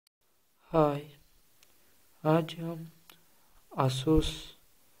हाय, आज हम Asus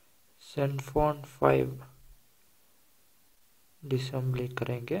Zenfone 5 डिसम्बली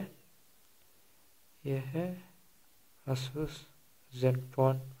करेंगे। यह है आसूस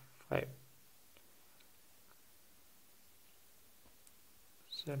Zenfone 5।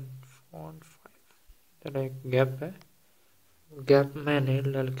 इधर एक गैप है, गैप में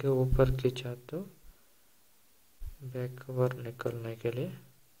नील डाल के ऊपर खींचा तो बैक कवर निकलने के लिए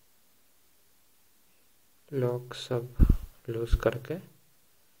लॉक सब लूज करके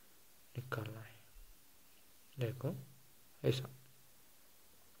निकालना है। देखो ऐसा।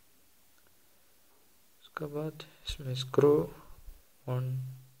 उसके बाद इसमें स्क्रू 1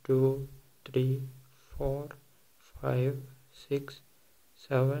 2 3 4 5 6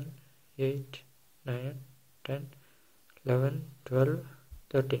 7 8 9 10 11 12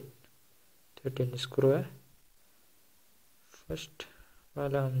 13 स्क्रू है। फर्स्ट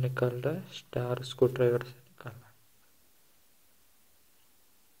वाला हम निकाल रहे हैं, स्टार स्क्रू ड्राइवर से निकालना है।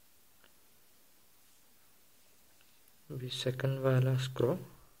 अभी सेकंड वाला स्क्रू,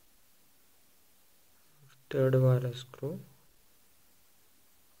 थर्ड वाला स्क्रू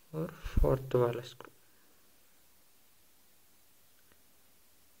और फोर्थ वाला स्क्रू।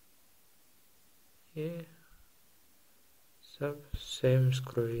 ये सब सेम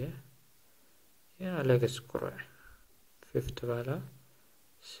स्क्रू ही है, ये अलग स्क्रू है। फिफ्थ वाला,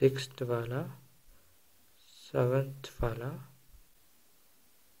 सिक्स्थ वाला, सेवेंथ वाला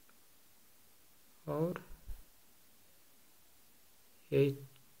और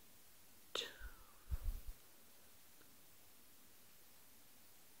एट,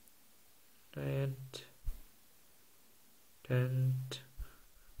 नाइन्थ, 10th,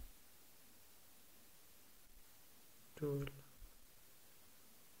 12,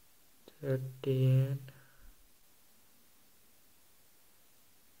 13,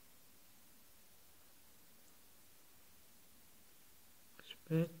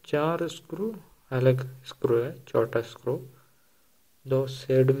 इसमें 4 स्क्रू अलग स्क्रू है। छोटा स्क्रू 2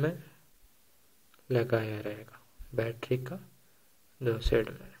 साइड में लगाया रहेगा, बैटरी का 2 साइड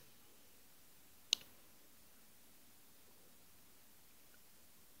में।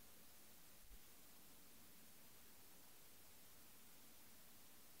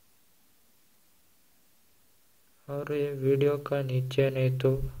 और ये वीडियो का नीचे नहीं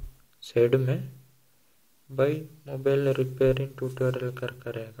तो साइड में बाई मोबाइल रिपेयरिंग ट्यूटोरियल कर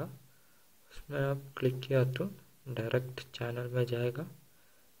करेगा, उसमें आप क्लिक किया तो डायरेक्ट चैनल में जाएगा।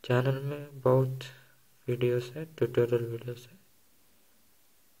 चैनल में बहुत वीडियोस है, ट्यूटोरियल वीडियोस है।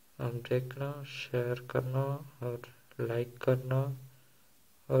 आप देखना, शेयर करना और लाइक करना।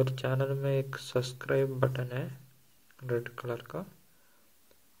 और चैनल में एक सब्सक्राइब बटन है रेड कलर का,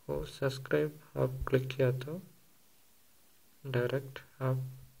 वो सब्सक्राइब आप क्लिक किया तो डायरेक्ट आप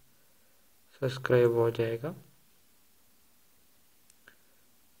सब्सक्राइब हो जाएगा।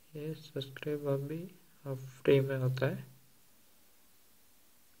 ये सब्सक्राइब अभी अब फ्री में होता है।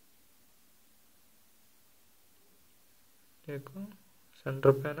 देखो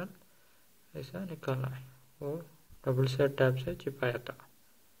सेंटर पैनल ऐसा निकालना है, वो डबल साइड टैब से चिपकाया था।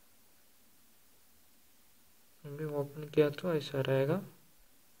 अभी ओपन किया तो ऐसा रहेगा।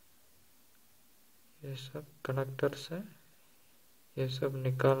 ये सब कनेक्टर से ये सब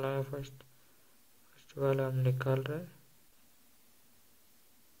निकालना है। फर्स्ट वाला हम निकाल रहे हैं,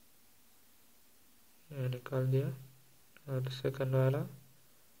 ये निकाल दिया। और सेकंड वाला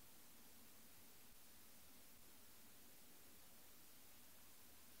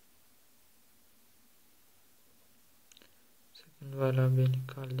भी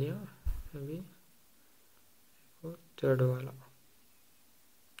निकाल दिया। अभी देखो थर्ड वाला,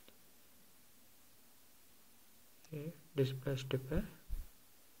 ये डिस्प्ले स्टिप है।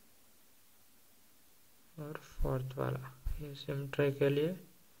 और फोर्थ वाला ये सिम ट्रे के लिए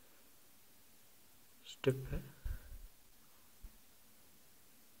स्टिप है।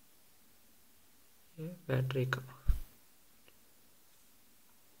 ये बैटरी का,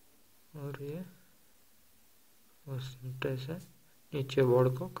 और ये वो सिम ट्रे से नीचे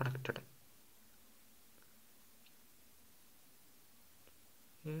बोर्ड को कनेक्टेड है।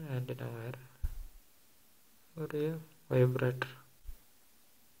 ये एंटीना वायर और ये वाइब्रेटर,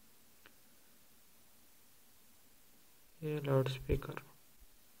 ये लाउड स्पीकर,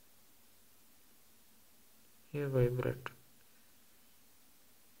 ये वाइब्रेटर।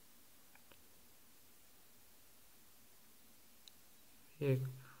 ये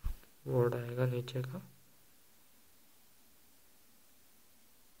बोर्ड आएगा नीचे का,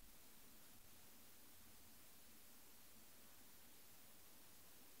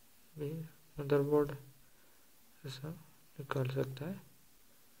 भी मदरबोर्ड ऐसा निकाल सकता है।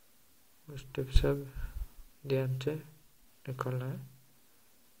 स्टेप सब ध्यान से निकालना है।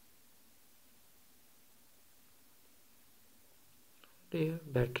 ये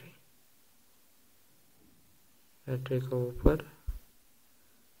बैटरी के ऊपर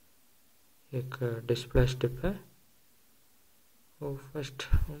एक डिस्प्ले स्टिप है, वो फर्स्ट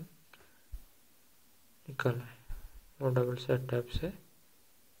हम निकालना है। वो डबल सेट टैप से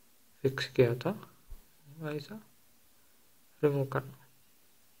फिक्स किया था, ऐसा रिमूव करना,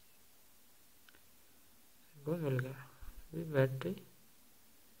 वो मिल गया। अभी बैटरी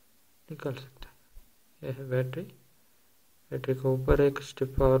निकाल सकता है। यह है बैटरी के ऊपर एक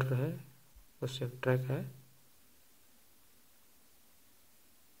स्टिप और है, वो सिम ट्रैक है।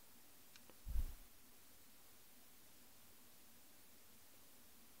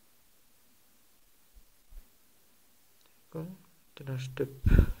 इतना स्टिप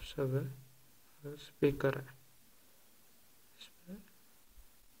सब है। स्पीकर है, इसमें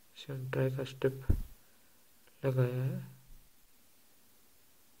सिम ट्रैक का स्टिप लगाया है।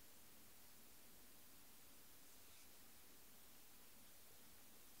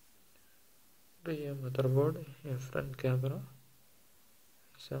 ये मदरबोर्ड, ये फ्रंट कैमरा,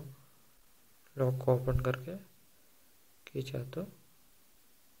 ऐसा लॉक को ओपन करके खींचा तो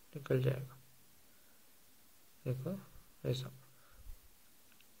निकल जाएगा। देखो ऐसा।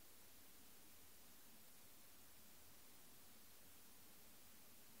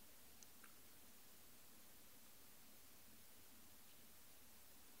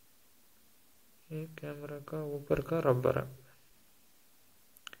 ये कैमरा का ऊपर का रबर है,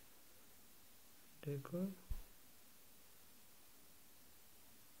 देखो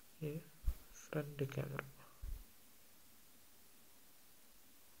ये फ्रंट कैमरा।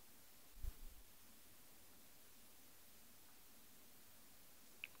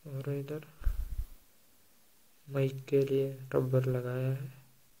 और इधर माइक के लिए रबर लगाया है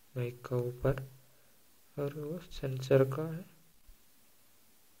माइक का ऊपर, और वो सेंसर का है,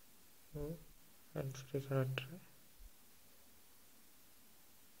 वो हैंड्स फ्री कनेक्टर है।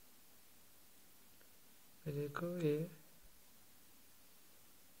 देखो ये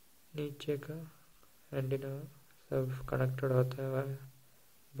नीचे का एंटीना सब कनेक्टेड होता है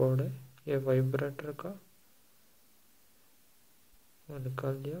बोर्ड है। ये वाइब्रेटर का वो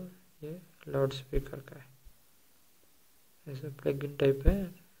निकाल दिया, ये लाउड स्पीकर का है। ऐसा प्लग इन टाइप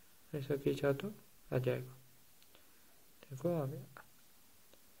है, ऐसा खींचा तो आ जाएगा। देखो आ गया।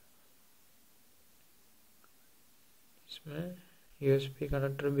 इसमें यूएसबी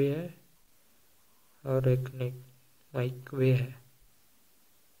कनेक्टर भी है और एक माइक भी है।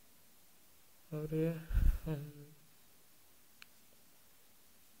 और ये हम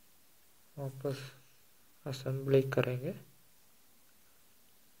वापस असेंबली करेंगे।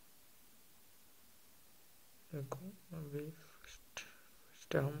 देखो अभी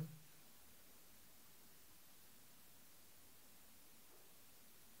फर्स्ट हम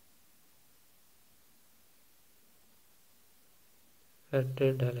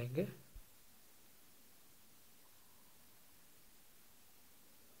बैटरी डालेंगे।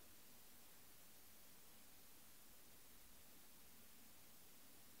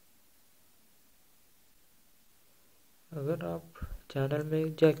 अगर आप चैनल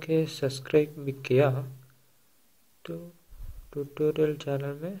में जाके सब्सक्राइब भी किया तो ट्यूटोरियल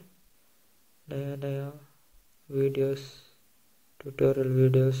चैनल में नया नया ट्यूटोरियल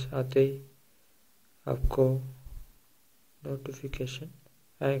वीडियोस आते ही आपको नोटिफिकेशन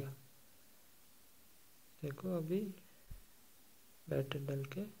आएगा। देखो अभी बैटरी डाल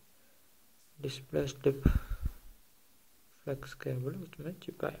के डिस्प्ले स्टिप फ्लेक्स केबल उसमें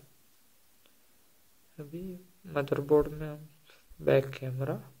चिपकाया। अभी मदरबोर्ड में हम बैक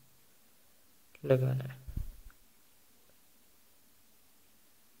कैमरा लगाना है।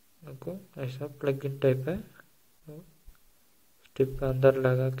 देखो ऐसा प्लग इन टाइप है, स्टिप अंदर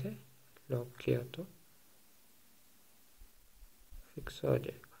लगा के लॉक किया तो फिक्स हो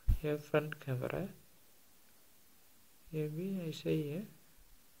जाएगा। यह फ्रंट कैमरा है, ये भी ऐसे ही है,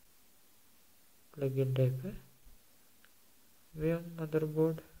 प्लग इन टाइप है। वे हम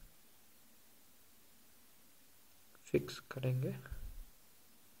मदरबोर्ड फिक्स करेंगे।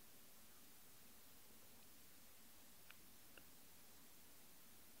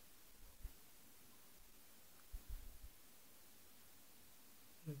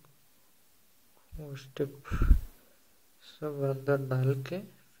 वो स्टिप सब अंदर डाल के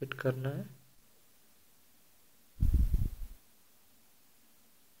फिट करना है।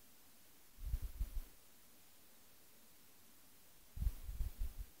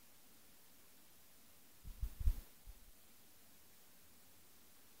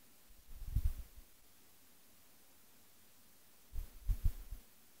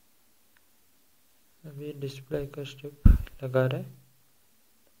 अभी डिस्प्ले का स्ट्रिप लगा रहे।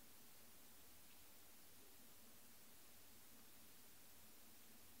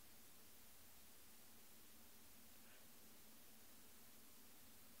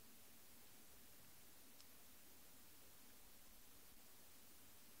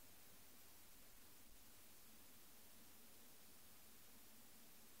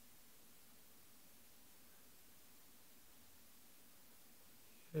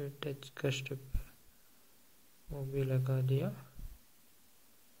 टच का स्ट्रिप वो भी लगा दिया।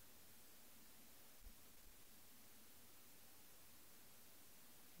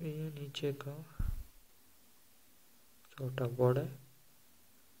 ये नीचे का छोटा बोर्ड है,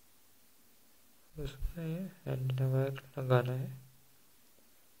 उसमें ये हैंडल वायर लगाना है,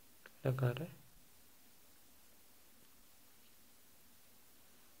 लगा रहे।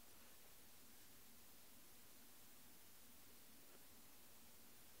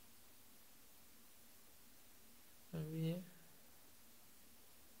 अभी ये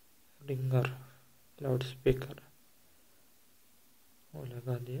रिंगर लाउड स्पीकर वो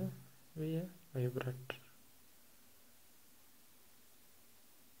लगा दिया। अभी ये वाइब्रेटर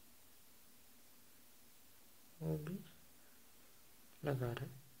वो भी लगा रहे।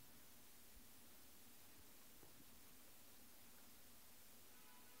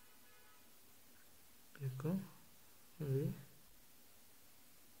 देखो अभी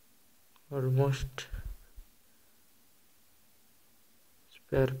ऑलमोस्ट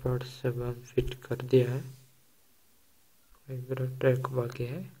स्पेयर पार्ट सब हम फिट कर दिया है। वाइब्रेटर एक बाकी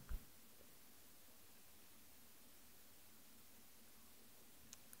है।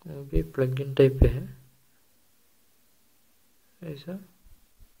 वो भी प्लग इन टाइप पे है, ऐसा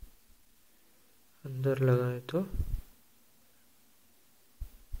अंदर लगाए तो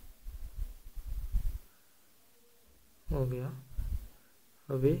हो गया।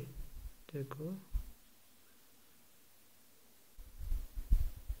 अभी देखो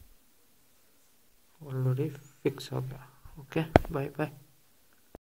ऑलरेडी फिक्स हो गया। Okay, bye bye.